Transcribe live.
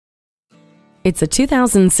It's a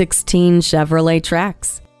 2016 Chevrolet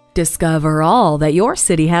Trax. Discover all that your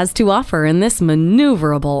city has to offer in this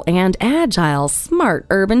maneuverable and agile, smart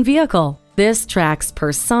urban vehicle. This Trax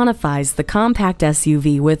personifies the compact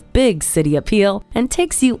SUV with big city appeal and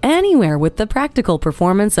takes you anywhere with the practical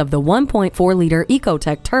performance of the 1.4-liter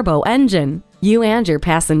Ecotec turbo engine. You and your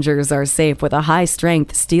passengers are safe with a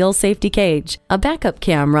high-strength steel safety cage, a backup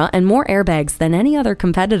camera, and more airbags than any other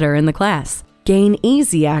competitor in the class. Gain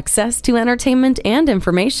easy access to entertainment and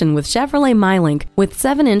information with Chevrolet MyLink with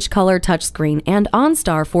 7-inch color touchscreen and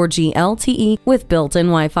OnStar 4G LTE with built-in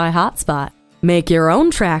Wi-Fi hotspot. Make your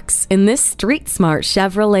own Trax in this street-smart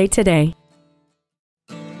Chevrolet today.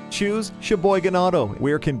 Choose Sheboygan Auto.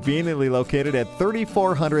 We're conveniently located at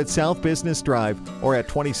 3400 South Business Drive or at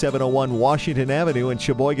 2701 Washington Avenue in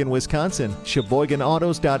Sheboygan, Wisconsin.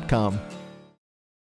 SheboyganAutos.com.